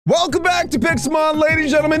Welcome back to PIXELMON, ladies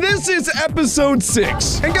and gentlemen. This is episode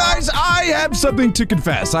 6. And guys, I have something to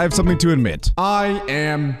confess. I have something to admit. I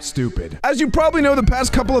am stupid. As you probably know, the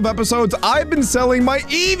past couple of episodes, I've been selling my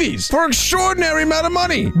EVs for an extraordinary amount of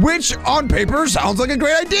money, which on paper sounds like a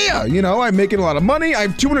great idea. You know, I'm making a lot of money. I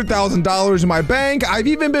have $200,000 in my bank. I've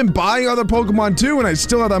even been buying other Pokemon too, and I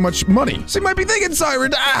still have that much money. So you might be thinking,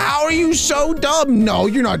 Siren, how are you so dumb? No,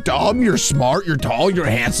 you're not dumb. You're smart. You're tall. You're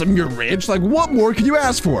handsome. You're rich. Like, what more could you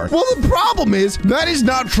ask for? Well, the problem is that is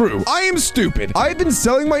not true. I am stupid. I've been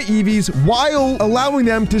selling my EVs while allowing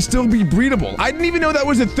them to still be breedable. I didn't even know that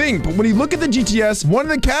was a thing, but when you look at the GTS, one of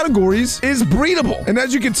the categories is breedable. And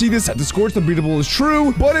as you can see, this at the scores, the breedable is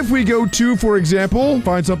true. But if we go to, for example,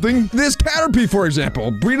 find something, this Caterpie, for example,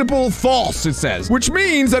 breedable false, it says, which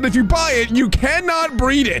means that if you buy it, you cannot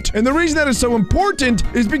breed it. And the reason that is so important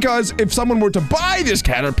is because if someone were to buy this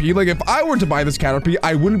Caterpie, like if I were to buy this Caterpie,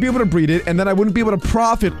 I wouldn't be able to breed it, and then I wouldn't be able to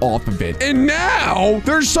profit off of it. And now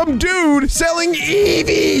there's some dude selling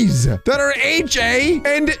EVs that are HA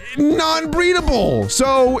and non-breedable.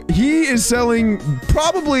 So he is selling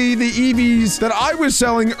probably the EVs that I was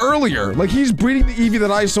selling earlier. Like he's breeding the EV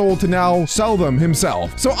that I sold to now sell them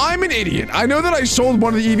himself. So I'm an idiot. I know that I sold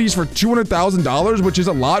one of the EVs for $200,000, which is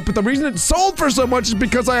a lot, but the reason it sold for so much is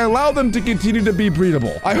because I allowed them to continue to be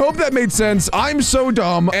breedable. I hope that made sense. I'm so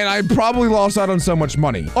dumb, and I probably lost out on so much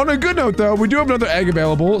money. On a good note though, we do have another egg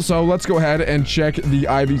available, so let's go ahead and check the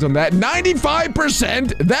IVs on that.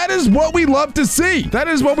 95%, that is what we love to see. That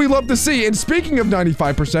is what we love to see. And speaking of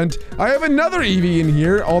 95%, I have another EV in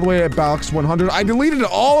here all the way at box 100. I deleted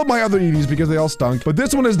all of my other EVs because they all stunk, but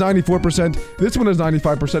this one is 94%. This one is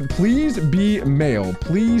 95%. Please be male.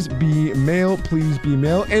 Please be male. Please be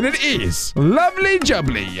male. And it is lovely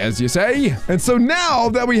jubbly, as you say. And so now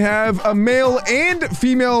that we have a male and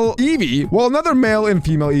female EV, well, another male and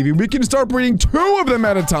female EV, we can start breeding 2 of them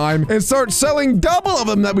at a time and start selling double of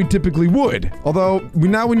them that we typically would. Although we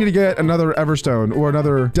need to get another Everstone or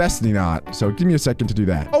another Destiny Knot. So give me a second to do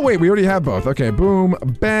that. Oh wait, we already have both. Okay, boom,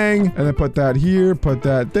 bang, and then put that here, put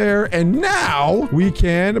that there, and now we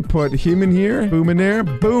can put him in here, boom in there,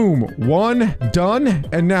 boom, 1 done.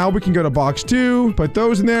 And now we can go to box 2, put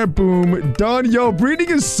those in there, boom, done. Yo, breeding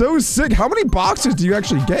is so sick. How many boxes do you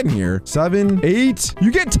actually get in here? 7, 8.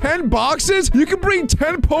 You get 10 boxes? You can breed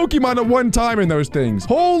 10 Pokemon at one time in those things.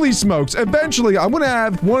 Holy smokes. Eventually, I'm going to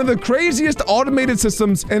have one of the craziest automated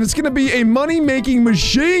systems, and it's going to be a money-making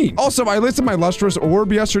machine. Also, I listed my Lustrous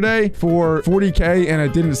Orb yesterday for 40K, and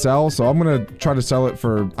it didn't sell, so I'm going to try to sell it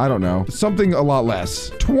for, I don't know, something a lot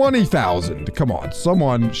less. 20,000. Come on.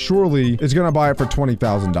 Someone surely is going to buy it for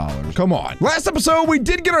 $20,000. Come on. Last episode, we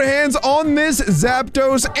did get our hands on this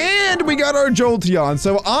Zapdos, and we got our Jolteon,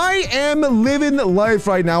 so I am living life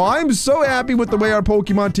right now. I'm so happy with the way our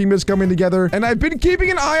Pokemon team is coming together, and I've been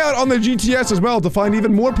keeping an eye out on the GTS as well to find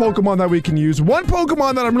even more Pokemon that we can use. One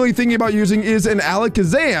Pokemon that I'm really thinking about using is an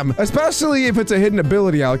Alakazam, especially if it's a hidden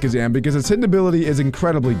ability Alakazam, because its hidden ability is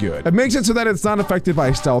incredibly good. It makes it so that it's not affected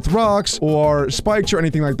by stealth rocks or spikes or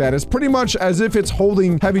anything like that. It's pretty much as if it's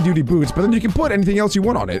holding heavy-duty boots, but then you can put anything else you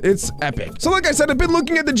want on it. It's epic. So like I said, I've been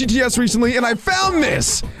looking at the GTS recently, and I found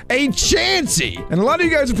this, a Chansey. And a lot of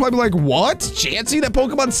you guys would probably be like, what? Chansey? That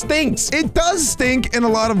Pokemon stinks. It does stink in a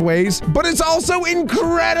lot of ways, but it's also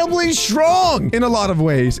incredibly strong in a lot of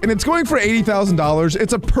ways, and it's going for $80,000.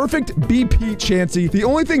 It's a perfect BP Chansey. The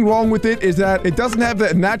only thing wrong with it is that it doesn't have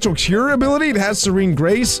the natural cure ability. It has Serene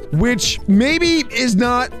Grace, which maybe is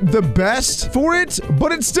not the best for it,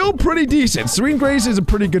 but it's still pretty decent. Serene Grace is a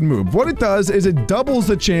pretty good move. What it does is it doubles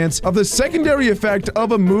the chance of the secondary effect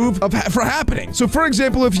of a move for happening. So for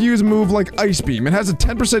example, if you use a move like Ice Beam, it has a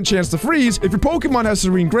 10% chance to freeze. If your Pokemon has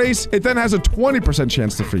Serene Grace, it then has a 20%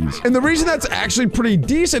 chance to freeze. And the reason that's actually pretty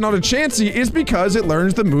decent on a Chansey is because it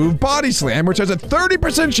learns the move Body Slam, which has a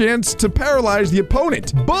 30% chance to paralyze the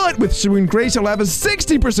opponent. But with Serene Grace, it'll have a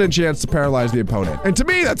 60% chance to paralyze the opponent. And to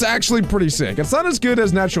me, that's actually pretty sick. It's not as good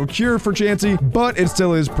as Natural Cure for Chansey, but it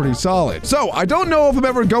still is pretty solid. So I don't know if I'm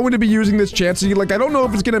ever going to be using this Chansey. Like, I don't know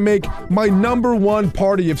if it's going to make my #1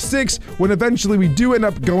 party of 6 when eventually we do end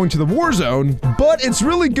up going to the war zone, but it's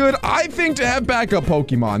really good, I think, to have backup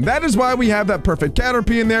Pokemon. That is why we have that perfect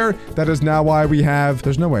Caterpie in there. That is now why we have...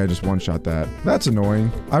 There's no way I just one-shot that. That's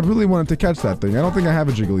annoying. I really wanted to catch that thing. I don't think I have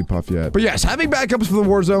a Jigglypuff yet. But yes, having backups for the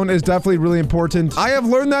war zone is definitely really important. I have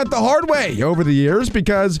learned that the hard way over the years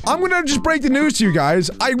because I'm going to just break the news to you guys.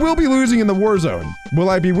 I will be losing in the war zone. Will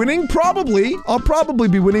I be winning? Probably. I'll probably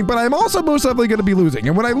be winning, but I'm also most likely going to be losing.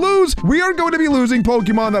 And when I lose, we are going to be losing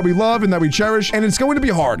Pokemon that we love and that we cherish, and it's going to be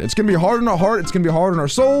hard. It's going to be hard on our heart. It's going to be hard on our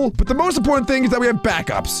soul. But the most important thing is that we have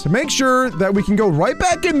backups to make sure that we can go right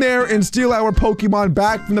back in there and steal our our Pokemon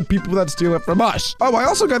back from the people that steal it from us. Oh, I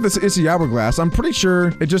also got this Issy Hourglass. I'm pretty sure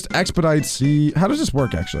it just expedites the... How does this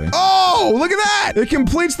work, actually? Oh, look at that! It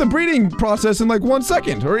completes the breeding process in like 1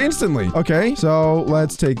 second or instantly. Okay, so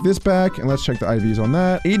let's take this back and let's check the IVs on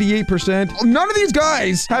that. 88%. None of these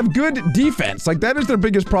guys have good defense. Like, that is their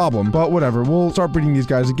biggest problem. But whatever, we'll start breeding these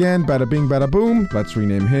guys again. Bada bing, bada boom. Let's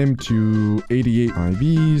rename him to 88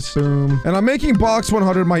 IVs. Boom. And I'm making box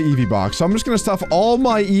 100 my EV box. So I'm just gonna stuff all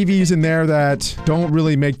my EVs in there that don't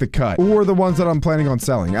really make the cut. Or the ones that I'm planning on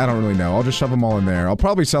selling. I don't really know. I'll just shove them all in there. I'll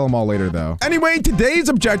probably sell them all later, though. Anyway, today's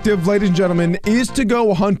objective, ladies and gentlemen, is to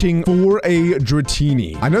go hunting for a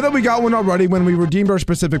Dratini. I know that we got one already when we redeemed our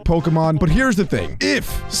specific Pokemon, but here's the thing.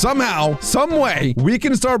 If somehow, some way, we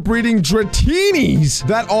can start breeding Dratinis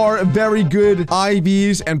that are very good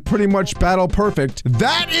IVs and pretty much battle perfect,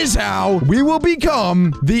 that is how we will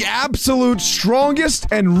become the absolute strongest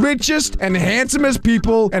and richest and handsomest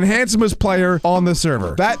people and handsomest player on the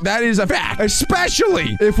server. That is a fact,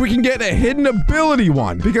 especially if we can get a hidden ability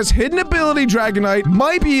one, because hidden ability Dragonite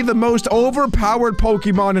might be the most overpowered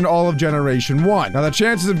Pokemon in all of Generation 1. Now, the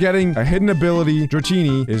chances of getting a hidden ability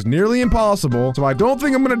Dratini is nearly impossible, so I don't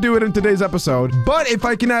think I'm gonna do it in today's episode, but if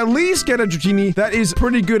I can at least get a Dratini that is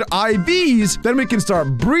pretty good IVs, then we can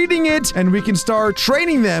start breeding it and we can start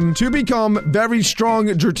training them to become very strong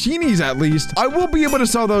Dratinis at least. I will be able to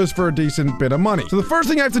sell those for a decent bit of money. So the first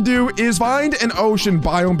thing I have to do is find an ocean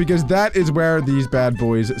biome because that is where these bad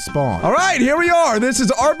boys spawn. All right, here we are. This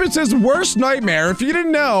is Arbus's worst nightmare. If you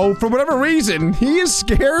didn't know, for whatever reason, he is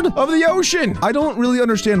scared of the ocean. I don't really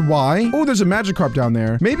understand why. Oh, there's a Magikarp down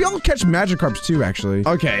there. Maybe I'll catch Magikarps too, actually.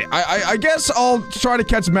 Okay, I guess I'll try to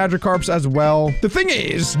catch Magikarps as well. The thing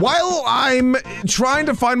is, while I'm trying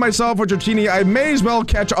to find myself a Dratini, I may as well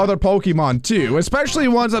catch other Pokemon too, especially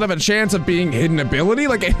ones that have a chance of being hidden ability.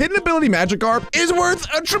 Like a hidden ability Magikarp is worth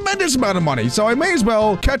a tremendous amount of money, so I may as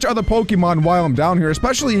well catch other Pokemon while I'm down here,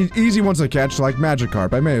 especially easy ones to catch like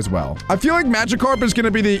Magikarp. I may as well. I feel like Magikarp is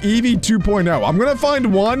gonna be the EV 2.0. I'm gonna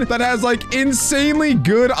find one that has like insanely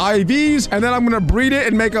good IVs, and then I'm gonna breed it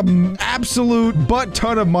and make an absolute butt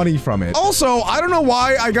ton of money from it. Also, I don't know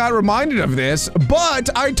why I got reminded of this, but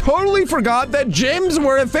I totally forgot that gyms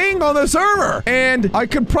were a thing on the server, and I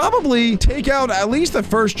could probably take out at least the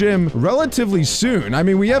first gym relatively soon. I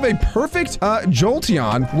mean, we have a perfect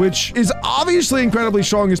Jolteon, which is obviously incredibly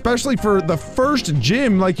strong, especially for the first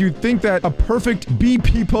gym. Like, you'd think that a perfect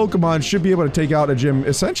BP Pokemon should be able to take out a gym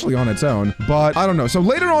essentially on its own, but I don't know. So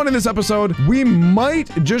later on in this episode, we might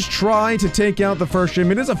just try to take out the first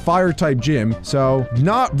gym. It is a fire type gym, so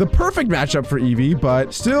not the perfect matchup for Eevee,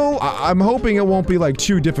 but still, I'm hoping it won't be like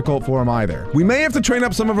too difficult for him either. We may have to train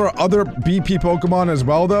up some of our other BP Pokemon as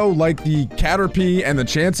well, though, like the Caterpie and the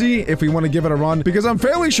Chansey, if we want to give it a run, because I'm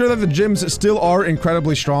fairly sure that the gyms still are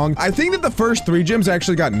incredibly strong. I think that the first 3 gyms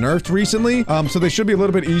actually got nerfed recently, so they should be a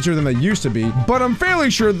little bit easier than they used to be, but I'm fairly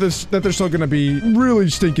sure that they're still going to be really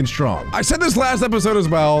stinking strong. I said this last episode as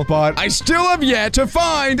well, but I still have yet to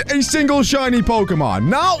find a single shiny Pokemon.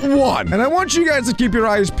 Not one. And I want you guys to keep your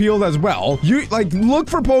eyes peeled as well. You, like, look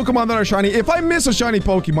for Pokemon that are shiny. If I miss a shiny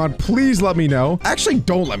Pokemon, please let me know. Actually,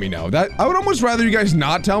 don't let me know. I would almost rather you guys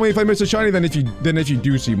not tell me if I miss a shiny than if you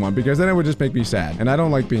do see one, because then it would just make me sad. And I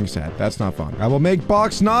don't like being sad. That's not fun. I will make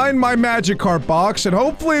box 9 my Magikarp box, and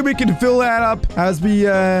hopefully we can fill that up as we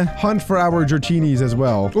hunt for our Dratinis as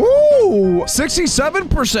well. Ooh, 67%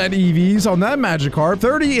 EVs on that Magikarp.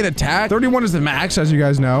 30 in attack. 31 is the max, as you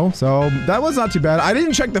guys know. So that was not too bad. I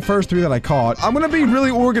didn't check the first 3 that I caught. I'm gonna be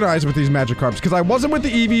really organized with these Magikarps because I wasn't with the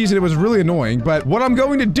EVs and it was really annoying. But what I'm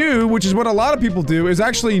going to do, which is what a lot of people do, is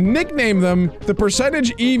actually nickname them the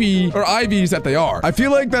percentage EV or IVs that they are. I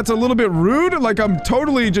feel like that's a little bit rude. Like, I'm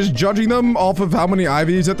totally just judging them off of how many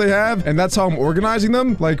IVs that they have, and that's how I'm organizing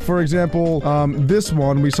them. Like, for example, this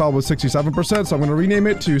one we saw was 67%, so I'm gonna rename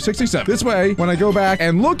it to 67. This way, when I go back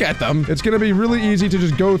and look at them, it's gonna be really easy to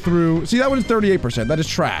just go through. See, that was 38%. That is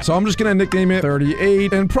trash. So I'm just gonna nickname it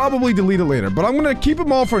 38 and probably delete it later. But I'm gonna keep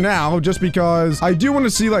them all for now, just because I do want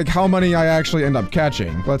to see like how many I actually end up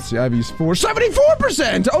catching. Let's see, IVs for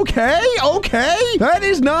 74%. Okay, that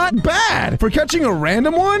is not bad for catching a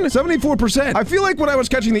random one. 74%. I feel like when I was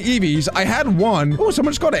catching the EVs, I had one. Oh,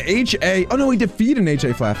 someone just got a HA. Oh no, he defeated an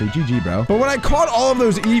HA Flaffy. GG, bro. But when I caught all of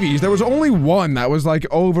those EVs, there was only one that was like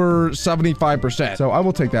over 75%. So I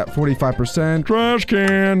will take that. 45%. Trash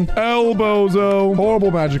can. Elbozo.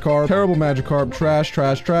 Horrible Magikarp. Terrible Magikarp. Trash.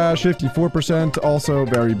 54%. Also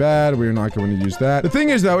very bad. We're not going to use that. The thing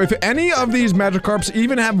is, though, if any of these Magikarps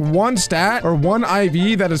even have one stat or one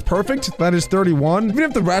IV that is perfect, that is 31. Even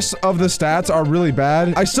if the rest of the stats are really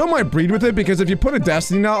bad, I still might breed with it, because if you put a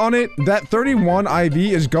Destiny Knot on it, that 31 IV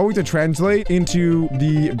is going to translate into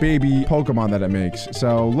the baby Pokemon that it makes.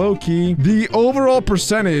 So low-key, the overall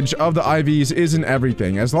percentage of the IVs isn't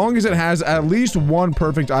everything. As long as it has at least one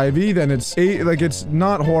perfect IV, then it's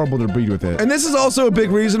not horrible to breed with it. And this is also a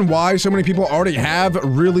big reason why so many people already have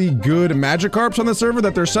really good Magikarps on the server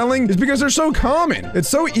that they're selling, is because they're so common. It's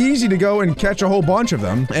so easy to go and catch a whole bunch of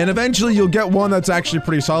them, and eventually you'll get one that's actually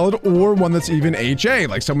pretty solid, or one that's even HA,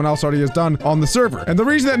 like someone else already has done on the server. And the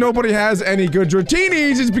reason that nobody has any good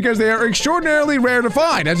Dratinis is because they are extraordinarily rare to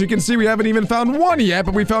find. As you can see, we haven't even found one yet,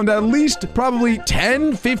 but we found at least probably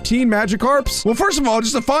 10, 15 Magikarps. Well, first of all,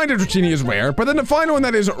 just to find a Dratini is rare, but then to find one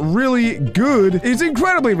that is really good is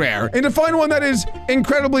incredibly rare. And to find one that is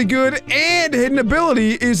incredibly good and hidden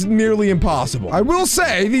ability is nearly impossible. I will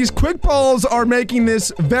say, these quick balls are making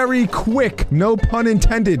this very quick. No pun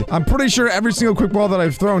intended. I'm pretty sure every single quick ball that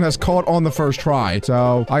I've thrown has caught on the first try.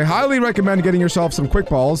 So I highly recommend getting yourself some quick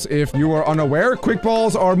balls. If you are unaware, quick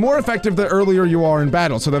balls are more effective the earlier you are in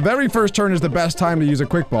battle. So the very first turn is the best time to use a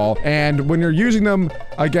quick ball. And when you're using them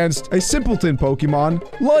against a simpleton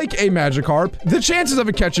Pokemon, like a Magikarp, the chances of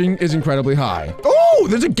it catching is incredibly high. Oh,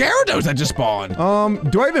 there's a Gyarados that just spawned.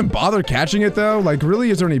 Do I even bother catching it though? Like, really,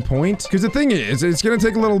 is there any point? Because the thing is, it's gonna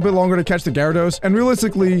take a little bit longer to catch the Gyarados, and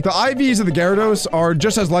realistically, the IVs of the Gyarados are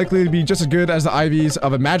just as likely to be just as good as the IVs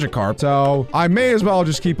of a Magikarp, so I may as well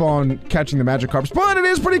just keep on catching the Magikarps. But it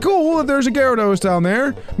is pretty cool that there's a Gyarados down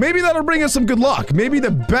there. Maybe that'll bring us some good luck. Maybe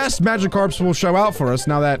the best Magikarps will show out for us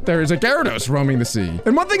now that there is a Gyarados roaming the sea.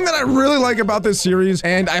 And one thing that I really like about this series,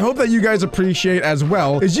 and I hope that you guys appreciate as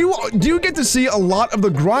well, is you do get to see a lot of the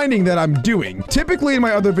grinding that I'm doing. Typically in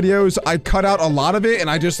my other videos, I cut out a lot of it and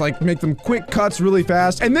I just like make them quick cuts really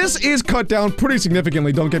fast. And this is cut down pretty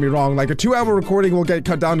significantly, don't get me wrong. Like a 2-hour recording will get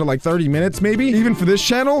cut down to like 30 minutes maybe, even for this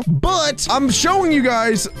channel. But I'm showing you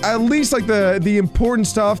guys at least like the important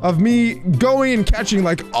stuff of me going and catching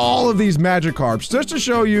like all of these Magikarps, just to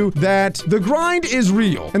show you that the grind is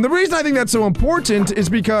real. And the reason I think that's so important is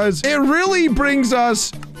because it really brings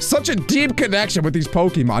us such a deep connection with these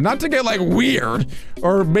Pokemon. Not to get like weird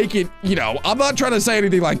or make it, you know, I'm not trying to say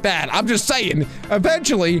anything like that. I'm just saying,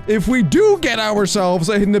 eventually, if we do get ourselves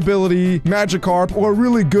a hidden ability Magikarp or a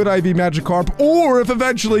really good IV Magikarp, or if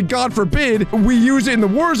eventually, God forbid, we use it in the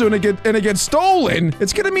war zone and it gets stolen,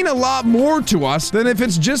 it's gonna mean a lot more to us than if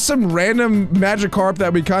it's just some random Magikarp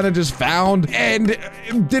that we kind of just found and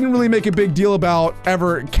didn't really make a big deal about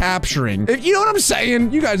ever capturing. If you know what I'm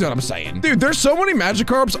saying, you guys know what I'm saying. Dude, there's so many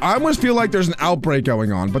Magikarps, I almost feel like there's an outbreak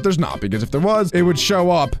going on, but there's not, because if there was, it would show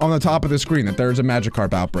up on the top of the screen that there's a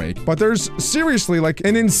Magikarp outbreak. But there's seriously like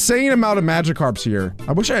an insane amount of Magikarps here.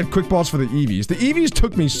 I wish I had quick balls for the EVs. The EVs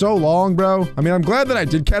took me so long, bro. I mean, I'm glad that I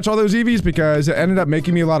did catch all those EVs because it ended up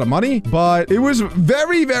making me a lot of money, but it was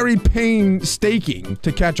very, very painstaking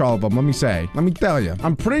to catch all of them, let me tell you.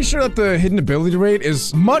 I'm pretty sure that the hidden ability rate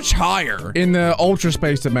is much higher in the Ultra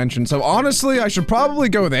Space dimension, so honestly, I should probably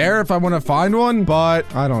go there if I want to find one, but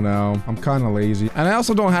I don't know. I'm kind of lazy. And I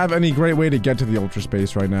also don't have any great way to get to the Ultra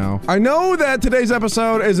Space right now. I know that today's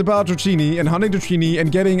episode is about Dratini and hunting Dratini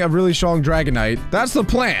and getting a really strong Dragonite. That's the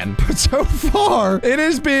plan. But so far, it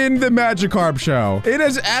has been the Magikarp show. It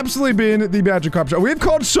has absolutely been the Magikarp show. We've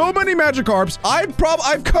caught so many Magikarps.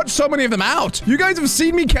 I've cut so many of them out. You guys have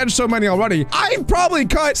seen me catch so many already. I've probably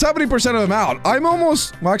cut 70% of them out. I'm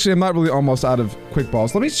almost, well, actually, I'm not really almost out of quick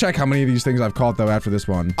balls. Let me check how many of these things I've caught though after this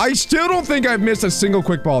one. I still don't think I've missed a single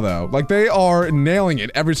quick ball though. Like, they are nailing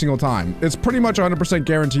it every single time. It's pretty much 100%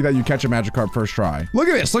 guarantee that you catch a Magikarp first try. Look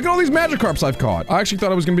at this. Look at all these Magikarps I've caught. I actually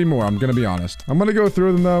thought it was gonna be more. I'm gonna be honest. I'm gonna go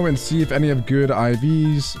through them though and see if any have good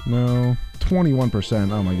IVs. No.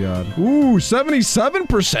 21%. Oh my god. Ooh,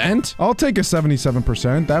 77%? I'll take a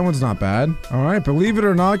 77%. That one's not bad. All right, believe it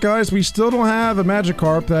or not, guys, we still don't have a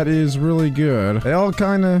Magikarp that is really good. They all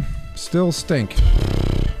kind of still stink.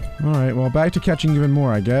 All right, well, back to catching even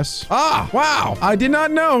more, I guess. Ah, wow. I did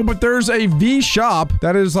not know, but there's a V shop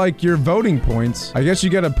that is like your voting points. I guess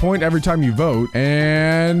you get a point every time you vote.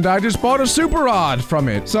 And I just bought a Super Rod from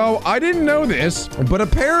it. So I didn't know this, but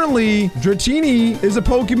apparently Dratini is a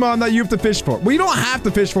Pokemon that you have to fish for. Well, you don't have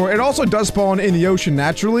to fish for it. It also does spawn in the ocean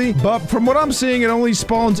naturally. But from what I'm seeing, it only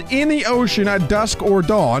spawns in the ocean at dusk or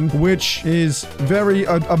dawn, which is very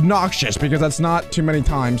obnoxious because that's not too many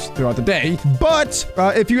times throughout the day. But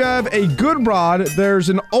if you have have a good rod, there's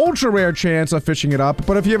an ultra rare chance of fishing it up.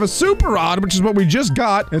 But if you have a super rod, which is what we just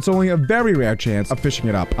got, it's only a very rare chance of fishing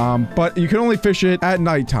it up. But you can only fish it at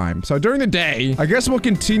nighttime. So during the day, I guess we'll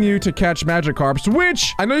continue to catch Magikarps,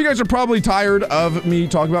 which I know you guys are probably tired of me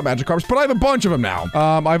talking about Magikarps, but I have a bunch of them now.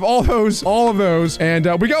 I have all of those, and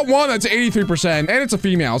we got one that's 83%, and it's a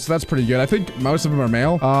female, so that's pretty good. I think most of them are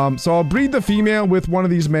male. So I'll breed the female with one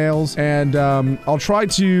of these males, and I'll try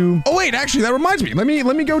to... Oh wait, actually, that reminds me. Let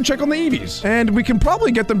me go check on the Eevees, and we can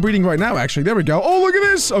probably get them breeding right now. Actually, there we go. Oh, look at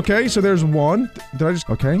this. Okay, so there's one. Did I just...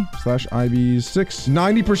 Okay, /IVs 6,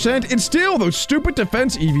 90%. And still those stupid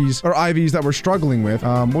defense Eevees or IVs that we're struggling with.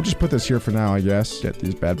 We'll just put this here for now, I guess. Get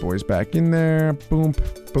these bad boys back in there. Boom,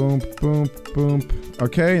 boom, boom, boom.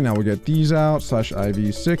 Okay, now we'll get these out.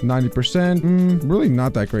 /IV 6, 90%. Really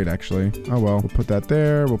not that great, actually. Oh, well. We'll put that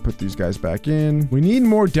there. We'll put these guys back in. We need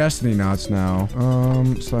more Destiny Knots now.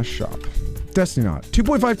 /shop. Destiny Knot.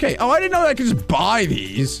 2.5K. Oh, I didn't know I could just buy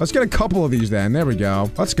these. Let's get a couple of these then. There we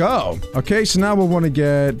go. Let's go. Okay, so now we'll want to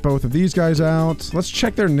get both of these guys out. Let's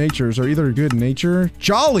check their natures. Are either good nature?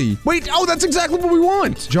 Jolly. Wait, oh, that's exactly what we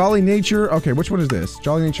want. Jolly nature. Okay, which one is this?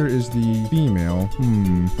 Jolly nature is the female.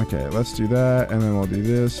 Okay, let's do that, and then we'll do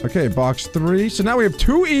this. Okay, box 3. So now we have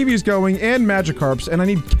 2 Eevees going and Magikarps, and I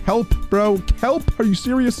need kelp, bro. Kelp? Are you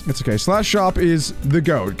serious? It's okay. /shop is the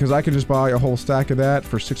goat, because I can just buy a whole stack of that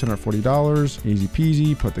for $640. Easy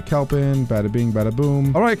peasy. Put the kelp in. Bada bing, bada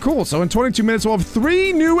boom. All right, cool. So in 22 minutes, we'll have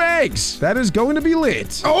 3 new eggs. That is going to be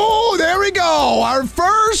lit. Oh, there we go. Our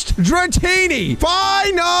first Dratini.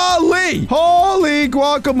 Finally. Holy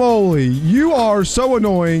guacamole. You are so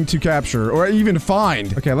annoying to capture or even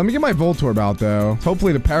find. Okay, let me get my Voltorb out, though.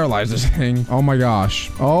 Hopefully to paralyze this thing. Oh, my gosh.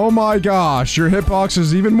 Oh, my gosh. Your hitbox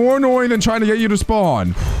is even more annoying than trying to get you to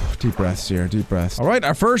spawn. Deep breaths here. Deep breaths. All right,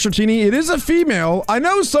 our first Dratini. It is a female. I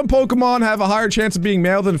know some Pokemon have a higher chance of being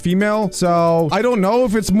male than female, so I don't know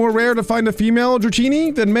if it's more rare to find a female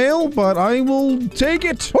Dratini than male, but I will take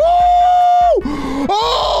it.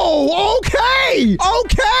 Oh, okay.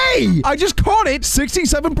 Okay. I just caught it.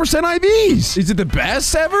 67% IVs. Is it the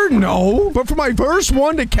best ever? No. But for my first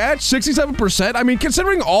one to catch 67%, I mean,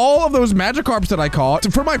 considering all of those Magikarps that I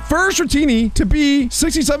caught, for my first Dratini to be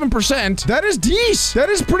 67%, that is decent. That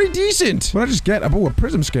is pretty decent. What did I just get? Oh, a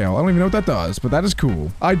prism scale. I don't even know what that does, but that is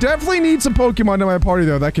cool. I definitely need some Pokemon in my party,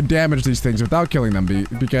 though, that can damage these things without killing them,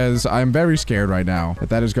 because I'm very scared right now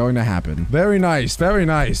that is going to happen. Very nice. Very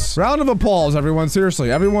nice. Round of applause, everyone.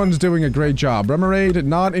 Seriously, everyone's doing a great job. Remoraid,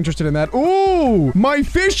 not interested in that. Ooh, my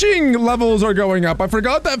fishing levels are going up. I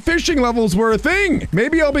forgot that fishing levels were a thing.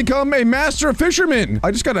 Maybe I'll become a master fisherman.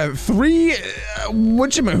 I just got a 3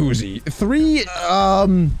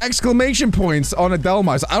 exclamation points on a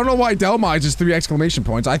Delmise. I don't know why Delmise is 3 exclamation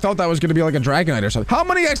points. I thought that was going to be like a Dragonite or something. How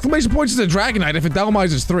many exclamation points is a Dragonite if a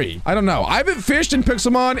Delmise is 3? I don't know. I haven't fished in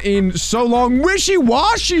Pixelmon in so long.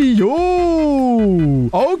 Wishy-washy. Oh,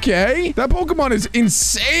 okay. That Pokemon is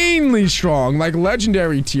insanely strong, like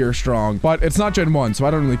legendary tier strong, but it's not Gen 1, so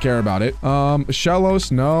I don't really care about it.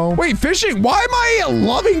 Shellos, no. Wait, fishing. Why am I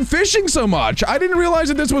loving fishing so much? I didn't realize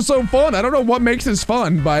that this was so fun. I don't know what makes this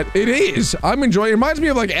fun, but it is. I'm enjoying it. It reminds me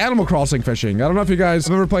of like Animal Crossing fishing. I don't know if you guys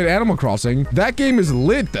have ever played Animal Crossing. That game is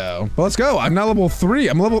lit though. But let's go. I'm now level 3.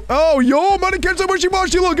 I'm level... Oh, yo, I'm about to catch that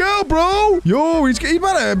wishy-washy. Look out, bro. Yo, he's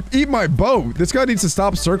about to eat my boat. This guy needs to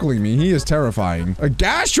stop circling me. He is terrifying. A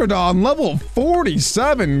Gastrodon, level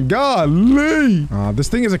 47. Golly. This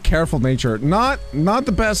thing is a careful nature. Not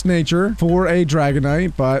the best nature for a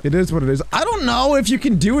Dragonite, but it is what it is. I don't know if you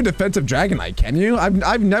can do a defensive Dragonite, can you?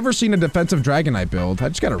 I've never seen a defensive Dragonite build. I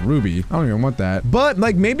just got a Ruby. I don't even want that. But,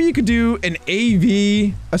 like, maybe you could do an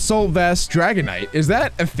AV Assault Vest Dragonite. Is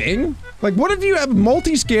that a thing? Like, what if you have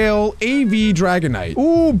multi-scale AV Dragonite?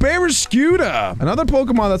 Ooh, Barraskewda. Another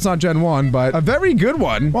Pokemon that's not Gen 1, but a very good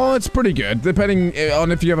one. Well, it's pretty good, depending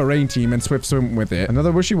on if you have a Rain Team and Swift Swim with it.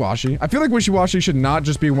 Another Wishy-Washy. I feel like Wishy-Washy should not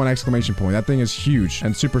just be 1 exclamation point. That thing is huge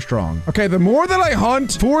and super strong. Okay, the more that I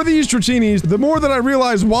hunt for these Dratinis, the more that I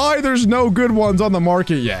realize why there's no good ones on the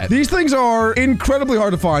market yet. These things are incredibly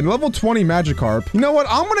hard to find. Level 20 Magikarp. You know what?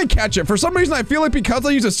 I'm gonna catch it. For some reason, I feel like because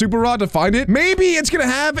I use a Super Rod to find it, maybe it's gonna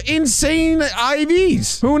have insane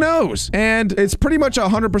IVs. Who knows? And it's pretty much a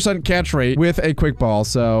 100% catch rate with a quick ball,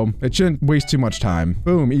 so it shouldn't waste too much time.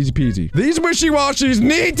 Boom, easy peasy. These Wishy-Washies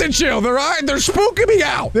need to chill. They're spooking me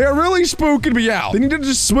out. They're really spooking me out. They need to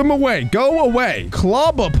just swim away. Go away.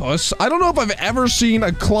 Clobopus. I don't know if I've ever seen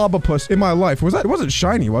a Clobopus in my life. It wasn't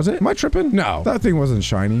shiny, was it? Am I tripping? No, that thing wasn't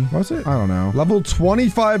shiny, was it? I don't know. Level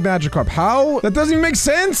 25 Magikarp. How? That doesn't even make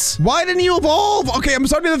sense. Why didn't you evolve? Okay, I'm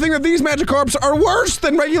starting to think that these Magikarps are worse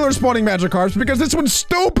than regular spawning Magikarps because this one's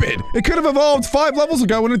stupid. It could have evolved 5 levels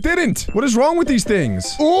ago and it didn't. What is wrong with these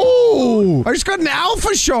things? Ooh, I just got an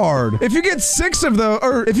Alpha Shard. If you get 6 of those,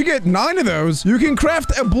 or if you get 9 of those, you can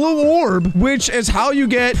craft a blue orb, which is how you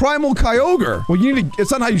get Primal Kyogre. Well, you need to,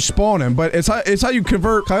 it's not how you spawn him, but it's how you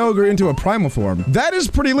convert Kyogre into a primal form. That is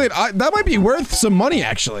pretty lit. That might be worth some money,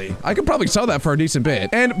 actually. I could probably sell that for a decent bit.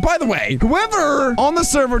 And by the way, whoever on the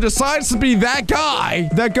server decides to be that guy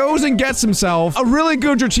that goes and gets himself a really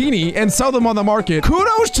good Dratini and sell them on the market,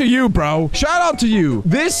 kudos to you, bro. Shout out to you.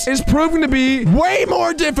 This is proving to be way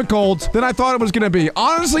more difficult than I thought it was gonna be.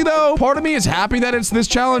 Honestly, though, part of me is happy that it's this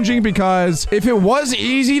challenging because if it was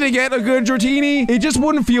easy to get a good Dratini, it just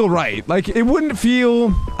wouldn't feel right. Like, it wouldn't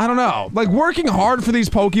feel, I don't know. Like, working hard for these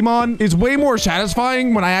Pokemon is way more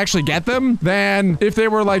satisfying when I actually get them than if they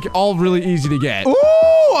were, like, all really easy to get. Ooh,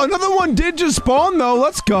 another one did just spawn, though.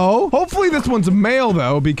 Let's go. Hopefully this one's a male,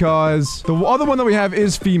 though, because the other one that we have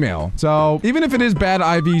is female. So even if it is bad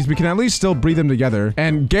IVs, we can at least still breed them together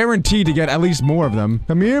and guarantee to get at least more of them.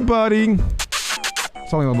 Come here, buddy.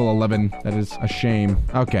 It's only level 11. That is a shame.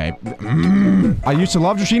 Okay. I used to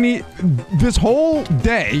love Dratini. This whole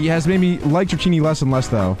day has made me like Dratini less and less,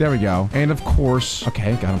 though. There we go. And of course...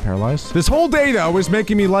 Okay, got him paralyzed. This whole day, though, is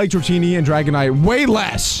making me like Dratini and Dragonite way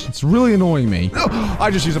less. It's really annoying me.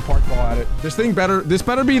 I just used a Park Ball at it. This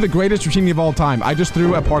better be the greatest Dratini of all time. I just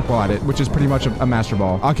threw a Park Ball at it, which is pretty much a Master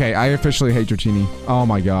Ball. Okay, I officially hate Dratini. Oh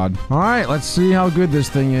my god. All right, let's see how good this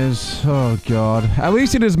thing is. Oh god. At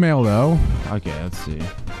least it is male, though. Okay, let's see.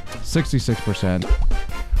 66%.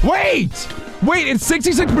 Wait, it's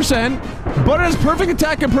 66%, but it has perfect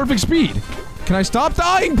attack and perfect speed. Can I stop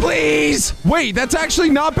dying, please? Wait, that's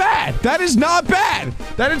actually not bad. That is not bad.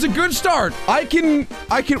 That is a good start. I can,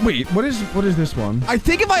 wait, what is this one? I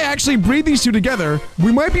think if I actually breed these two together,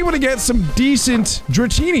 we might be able to get some decent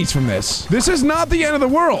Dratinis from this. This is not the end of the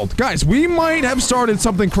world. Guys, we might have started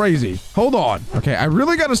something crazy. Hold on. Okay, I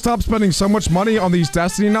really got to stop spending so much money on these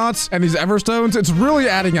Destiny Knots and these Everstones. It's really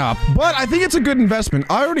adding up, but I think it's a good investment.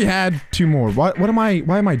 I already had 2 more. Why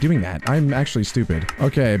am I doing that? I'm actually stupid.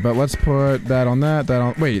 Okay, but let's put that on that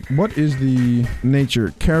on. Wait, what is the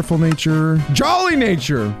nature? Careful nature. Jolly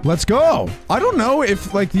nature. Let's go. I don't know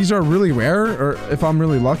if like these are really rare or if I'm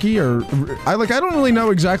really lucky or I don't really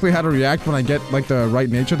know exactly how to react when I get like the right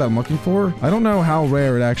nature that I'm looking for. I don't know how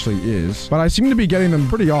rare it actually is, but I seem to be getting them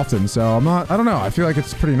pretty often. So I don't know. I feel like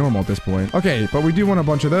it's pretty normal at this point. Okay, but we do want a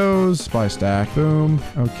bunch of those. Buy a stack. Boom.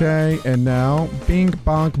 Okay. And now bing,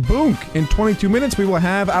 bonk, boonk. In 22 minutes, we will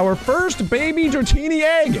have our first baby Dratini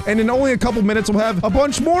egg. And in only a couple minutes, we'll have a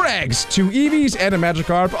bunch more eggs. 2 Eevees and a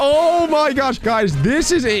Magikarp. Oh my gosh, guys,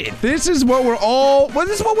 this is it. This is what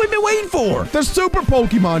this is what we've been waiting for. The Super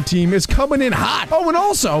Pokemon team is coming in hot. Oh, and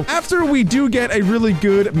also, after we do get a really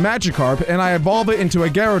good Magikarp and I evolve it into a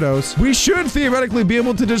Gyarados, we should theoretically be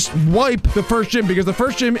able to just wipe the first gym because the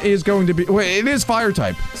first gym is going to be, wait, it is fire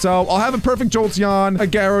type. So I'll have a perfect Jolteon, a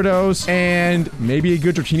Gyarados, and maybe a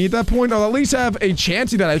good Dratini at that point. I'll at least have a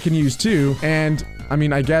Chansey that I can use too. And I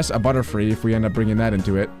mean, I guess a Butterfree if we end up bringing that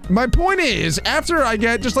into it. My point is, after I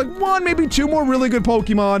get just like 1, maybe 2 more really good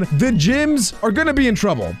Pokemon, the gyms are gonna be in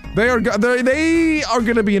trouble. They are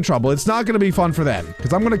gonna be in trouble. It's not gonna be fun for them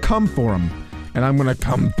because I'm gonna come for them, and I'm gonna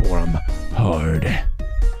come for them hard.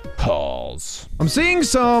 Halls. I'm seeing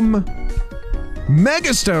some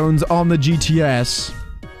Mega Stones on the GTS.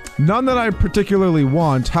 None that I particularly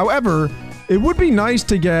want. However, it would be nice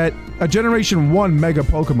to get a Generation 1 Mega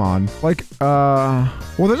Pokemon. Like,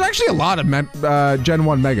 well, there's actually a lot of Gen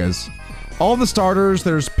 1 Megas. All the starters,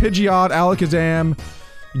 there's Pidgeot, Alakazam,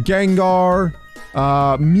 Gengar,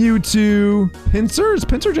 Mewtwo, Pinsir? Is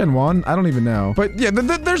Pinsir Gen 1? I don't even know. But yeah,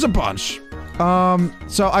 there's a bunch.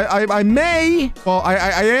 So I may, well,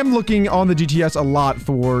 I am looking on the GTS a lot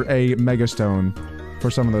for a Mega Stone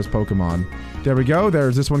for some of those Pokemon. There we go.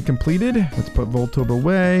 There's this one completed. Let's put Voltorb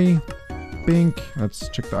away. Bink. Let's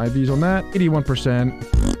check the IVs on that.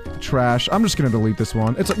 81%. Trash. I'm just gonna delete this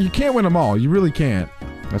one. It's like, you can't win them all. You really can't.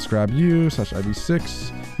 Let's grab you.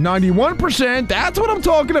 /IV6. 91%. That's what I'm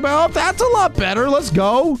talking about. That's a lot better. Let's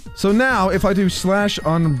go. So now, if I do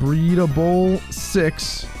 /unbreedable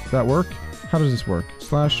 6, that work? How does this work?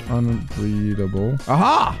 Slash unbreedable.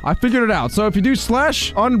 Aha! I figured it out. So if you do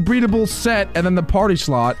slash unbreedable set and then the party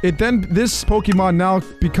slot, this Pokemon now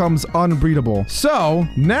becomes unbreedable. So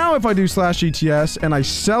now if I do slash ETS and I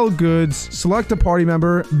sell goods, select a party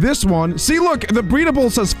member, this one, see, look, the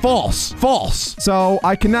breedable says false. False. So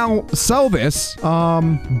I can now sell this.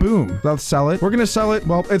 Boom. Let's sell it. We're gonna sell it.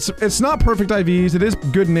 Well, it's not perfect IVs. It is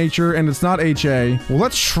good nature and it's not HA. Well,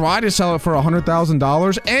 let's try to sell it for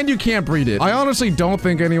 $100,000 and you can't breed it. I honestly don't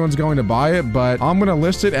think anyone's going to buy it, but I'm gonna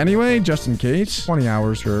list it anyway, just in case. 20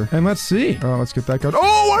 hours, sure. And let's see. Let's get that going.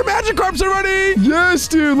 Oh, our Magikarps are ready! Yes,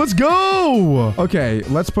 dude, let's go! Okay,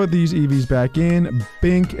 let's put these EVs back in.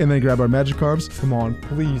 Bink, and then grab our Magikarps. Come on,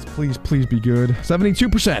 please, please, please be good. 72%.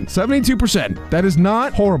 72%. That is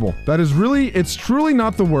not horrible. That is really, it's truly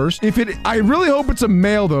not the worst. I really hope it's a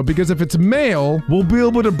male, though, because if it's male, we'll be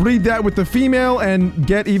able to breed that with the female and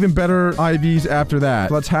get even better IVs after that.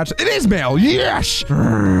 Let's hatch. It is male. Yes!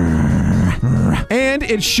 And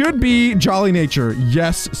it should be Jolly Nature.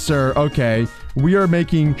 Yes, sir. Okay. We are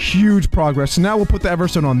making huge progress. So now we'll put the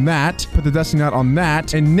Everstone on that, put the Destiny Knot on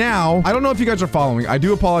that, and now, I don't know if you guys are following. I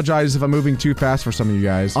do apologize if I'm moving too fast for some of you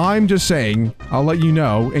guys. I'm just saying, I'll let you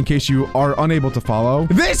know in case you are unable to follow.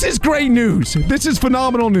 This is great news. This is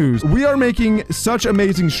phenomenal news. We are making such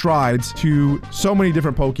amazing strides to so many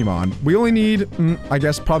different Pokemon. We only need, I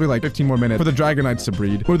guess, probably like 15 more minutes for the Dragonites to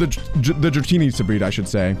breed, or the Dratini's to breed, I should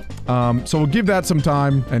say. So we'll give that some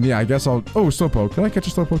time, and yeah, I guess I'll, oh, Slowpoke. Did I catch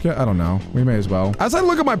a Slowpoke yet? I don't know. We may as well. As I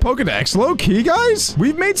look at my Pokedex, low-key, guys,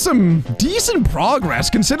 we've made some decent progress,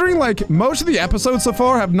 considering, like, most of the episodes so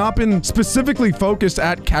far have not been specifically focused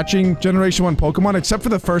at catching Generation 1 Pokemon, except for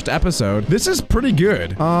the first episode. This is pretty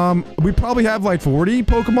good. We probably have, like, 40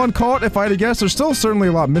 Pokemon caught, if I had to guess. There's still certainly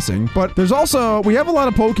a lot missing, but there's also, we have a lot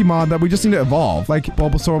of Pokemon that we just need to evolve. Like,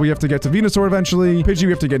 Bulbasaur, we have to get to Venusaur eventually. Pidgey,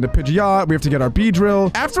 we have to get into Pidgeot. We have to get our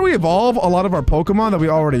Beedrill. After we evolve a lot of our Pokemon that we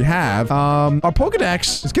already have, our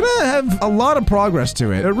Pokedex is gonna have a lot of progress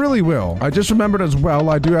to it. It really will. I just remembered as well,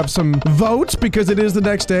 I do have some votes because it is the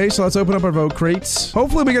next day, so let's open up our vote crates.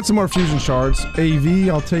 Hopefully we get some more fusion shards. AV,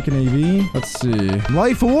 I'll take an AV. Let's see.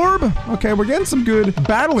 Life Orb. Okay, we're getting some good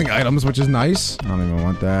battling items, which is nice. I don't even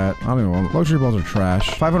want that. I don't even want... Luxury balls are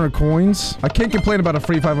trash. 500 coins. I can't complain about a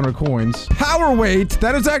free 500 coins. Power weight.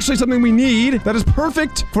 That is actually something we need. That is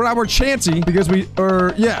perfect for our Chansey because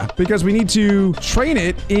because we need to train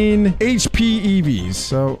it in HP EVs.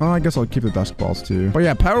 So, I guess I'll keep the Dusk Balls too. But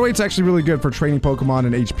yeah, power weight's actually really good for training Pokemon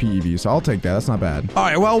in HP EVs, so I'll take that. That's not bad. All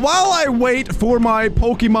right, well, while I wait for my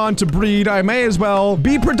Pokemon to breed, I may as well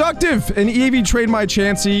be productive and EV train my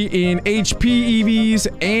Chansey in HP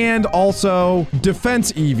EVs and also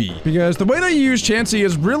defense EV. Because the way that you use Chansey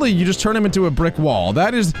is really you just turn him into a brick wall.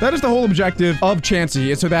 That is the whole objective of Chansey,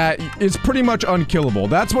 is so that it's pretty much unkillable.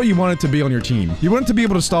 That's what you want it to be on your team. You want it to be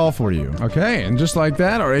able to stall for you. Okay, and just like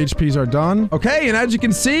that, our HPs are done. Okay, and as you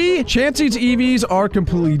can see, Chansey's EVs are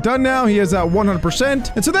completely done now. He has that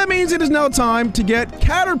 100%. And so that means it is now time to get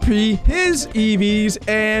Caterpie his EVs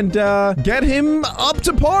and get him up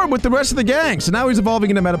to par with the rest of the gang. So now he's evolving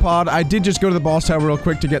into Metapod. I did just go to the boss tower real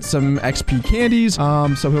quick to get some XP candies.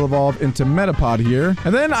 So he'll evolve into Metapod here.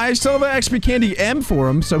 And then I still have an XP candy M for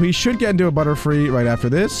him, so he should get into a Butterfree right after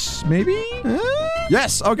this. Maybe?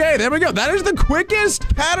 Yes. Okay, there we go. That is the quickest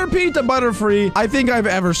Caterpie to Butterfree I think I've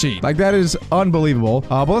ever seen. Like, that is unbelievable.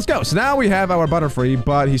 But let's go. So now we have our Butterfree,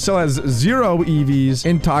 but he still has 0 EVs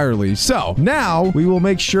entirely. So now we will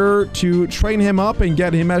make sure to train him up and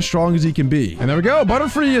get him as strong as he can be. And there we go.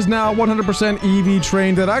 Butterfree is now 100% EV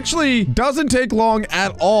trained. That actually doesn't take long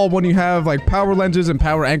at all when you have like power lenses and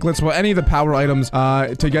power anklets. Well, any of the power items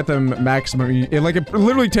to get them maximum. It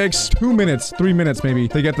literally takes 2 minutes, 3 minutes maybe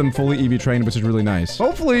to get them fully EV trained, which is really nice.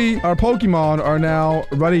 Hopefully our Pokemon are now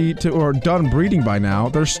ready to, or done breeding by now.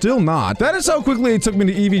 They're still not. That is how quickly it took me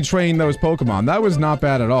to EV train those Pokemon. That was not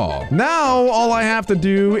bad at all. Now, all I have to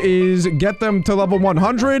do is get them to level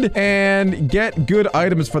 100 and get good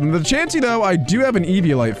items for them. The Chansey, though, I do have an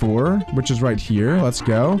Eviolite for, which is right here. Let's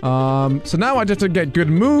go. So now I just have to get good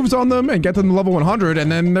moves on them and get them to level 100,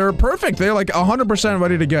 and then they're perfect. They're like 100%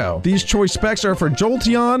 ready to go. These choice specs are for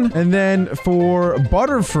Jolteon, and then for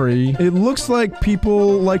Butterfree, it looks like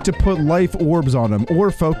people like to put life orbs on them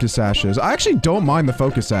or focus sashes. I actually don't mind the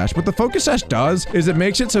focus sash. What the focus sash does is it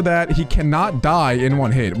makes it so that he cannot die in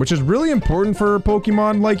one hit, which is really important for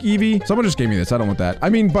Pokemon like Eevee. Someone just gave me this. I don't want that. I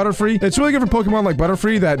mean, Butterfree. It's really good for Pokemon like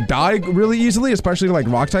Butterfree that die really easily, especially like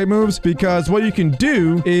rock type moves, because what you can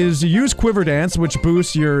do is you use Quiver Dance, which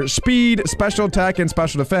boosts your speed, special attack, and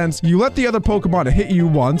special defense. You let the other Pokemon hit you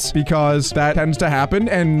once because that tends to happen,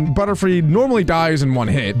 and Butterfree normally dies in one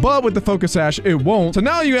hit. But with the focus sash, it won't. So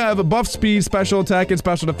now you have a buff speed, special attack, and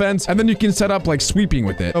special defense, and then you can set up like sweeping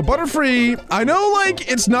with it. So Butterfree, I know like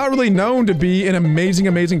it's not really known to be an amazing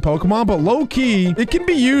Pokemon, but low key, it can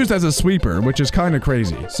be used as a sweeper, which is kind of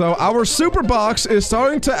crazy. So our super box is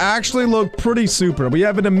starting to actually look pretty super. We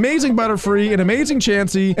have an amazing Butterfree, an amazing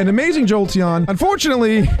Chansey, an amazing Jolteon.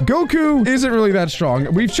 Unfortunately, Goku isn't really that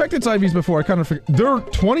strong. We've checked its IVs before. I kind of forget. They're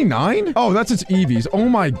 29? Oh, that's its EVs. Oh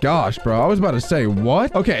my gosh, bro. I was about to say,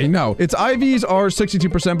 what? Okay, no. Its IVs are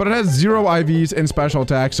 62%, but it has 0 IVs in special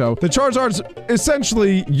attack, so the Charizard's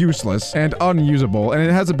essentially useless and unusable, and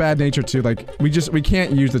it has a bad nature too. Like, we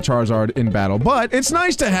can't use the Charizard in battle, but it's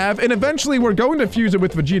nice to have, and eventually we're going to fuse it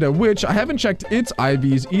with Vegeta, which I haven't checked its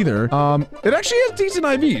IVs either. It actually has decent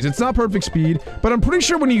IVs. It's not perfect speed, but I'm pretty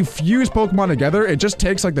sure when you fuse Pokemon together, it just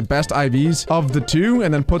takes like the best IVs of the two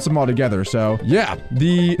and then puts them all together. So yeah,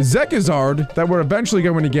 the Zekazard that we're eventually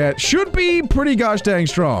going to get should be pretty gosh dang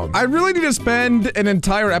strong. I really need to spend an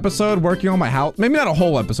entire episode working on my house. Maybe not a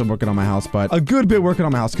whole episode working on my house, but a good bit working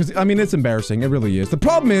on my house, because I mean, it's embarrassing. It really is. The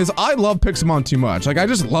problem is I love PIXELMON too much. Like, I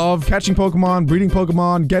just love catching Pokemon, breeding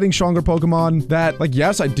Pokemon, getting stronger Pokemon. That, like,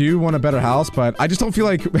 yes, I do want a better house, but I just don't feel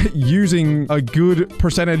like using a good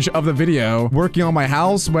percentage of the video working on my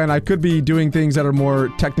house when I could be doing things that are more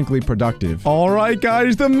technically productive. All right,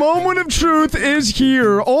 guys, the moment of truth is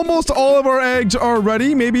here. Almost all of our eggs are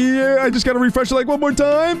ready. Maybe I just gotta refresh it like one more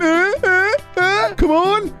time. Come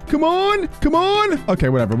on, come on, come on. Okay,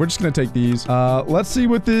 whatever. We're just gonna take these. Let's see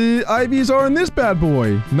what the IVs are in this bad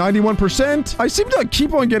boy. 91%. I seem to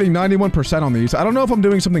keep on getting 91% on these. I don't know if I'm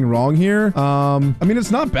doing something wrong here. I mean,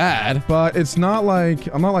 it's not bad, but it's not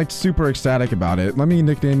like, I'm not like super ecstatic about it. Let me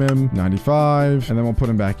nickname him 95, and then we'll put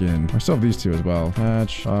him back in. I still have these two as well.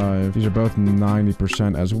 Patch 5. These are both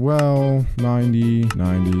 90% as well. 90,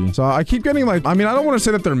 90. So I keep getting like, I mean, I don't want to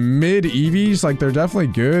say that they're mid EVs. Like, they're definitely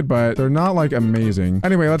good, but they're not like amazing.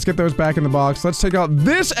 Anyway, let's get those back in the box. Let's take out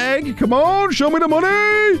this egg. Come on, show me the money.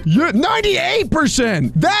 Yeah,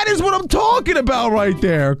 98%. That is what I'm talking about right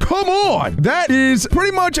there. Come on. That is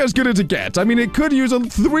pretty much as good as it gets. I mean, it could use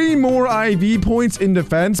 3 more IV points in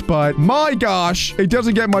defense, but my gosh, it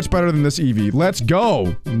doesn't get much better than this EV. Let's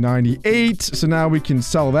go. 98. So now we can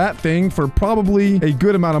sell that thing for probably a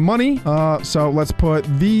good amount of money. So let's put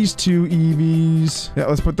these 2 EVs. Yeah,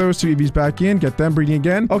 let's put those 2 EVs back in. Get them breeding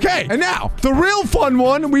again. Okay, and now the real fun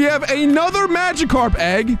one. We have another Magikarp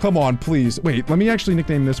egg. Come on, please. Wait, let me actually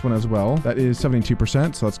nickname this one as well. That is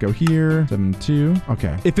 72%. So let's go here. 72.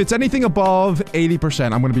 Okay. If it's anything above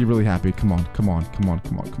 80%, I'm going to be really happy. Come on, come on, come on,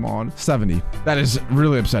 come on, come on. 70. That is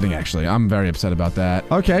really upsetting, actually. I'm very upset about that.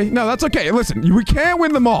 Okay. No, that's okay. Listen, we can't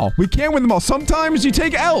win them all. We can't win them all. Sometimes you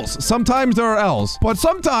take L's. Sometimes there are L's. But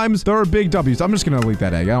sometimes there are big W's. I'm just going to delete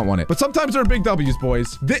that egg. I don't want it. But sometimes there are big W's,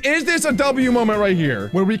 boys. Is this a W moment right here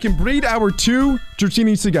where we can breed our 2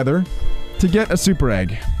 Dratini's together to get a super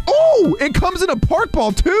egg? Oh, it comes in a Park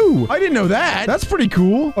Ball too. I didn't know that. That's pretty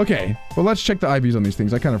cool. Okay, well, let's check the IVs on these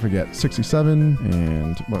things. I kind of forget. 67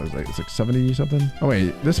 and what was it? It's like 70 something. Oh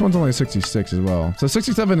wait, this one's only 66 as well. So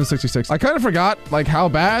 67 and 66. I kind of forgot like how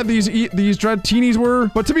bad these Dratini's were.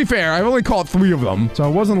 But to be fair, I've only caught 3 of them, so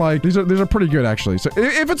it wasn't like these are pretty good actually. So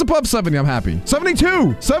if it's above 70, I'm happy.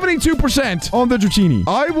 72% on the Dratini.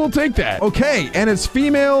 I will take that. Okay, and it's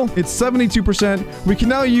female. It's 72%. We can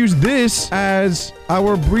now use this as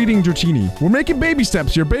our breeding Dratini. We're making baby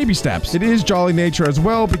steps here, baby steps. It is Jolly Nature as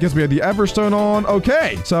well because we had the Everstone on.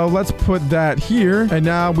 Okay, so let's put that here. And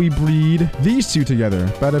now we breed these 2 together.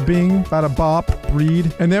 Bada bing, bada bop,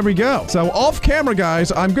 breed. And there we go. So off camera,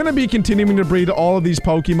 guys, I'm going to be continuing to breed all of these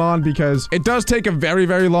Pokemon because it does take a very,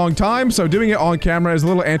 very long time. So doing it on camera is a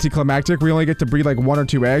little anticlimactic. We only get to breed like 1 or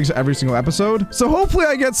 2 eggs every single episode. So hopefully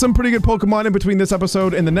I get some pretty good Pokemon in between this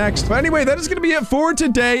episode and the next. But anyway, that is going to be it for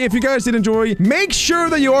today. If you guys did enjoy, make sure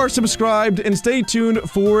that you are subscribed and stay tuned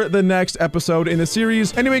for the next episode in the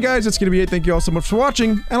series. Anyway, guys, that's going to be it. Thank you all so much for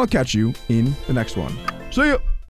watching, and I'll catch you in the next one. See ya!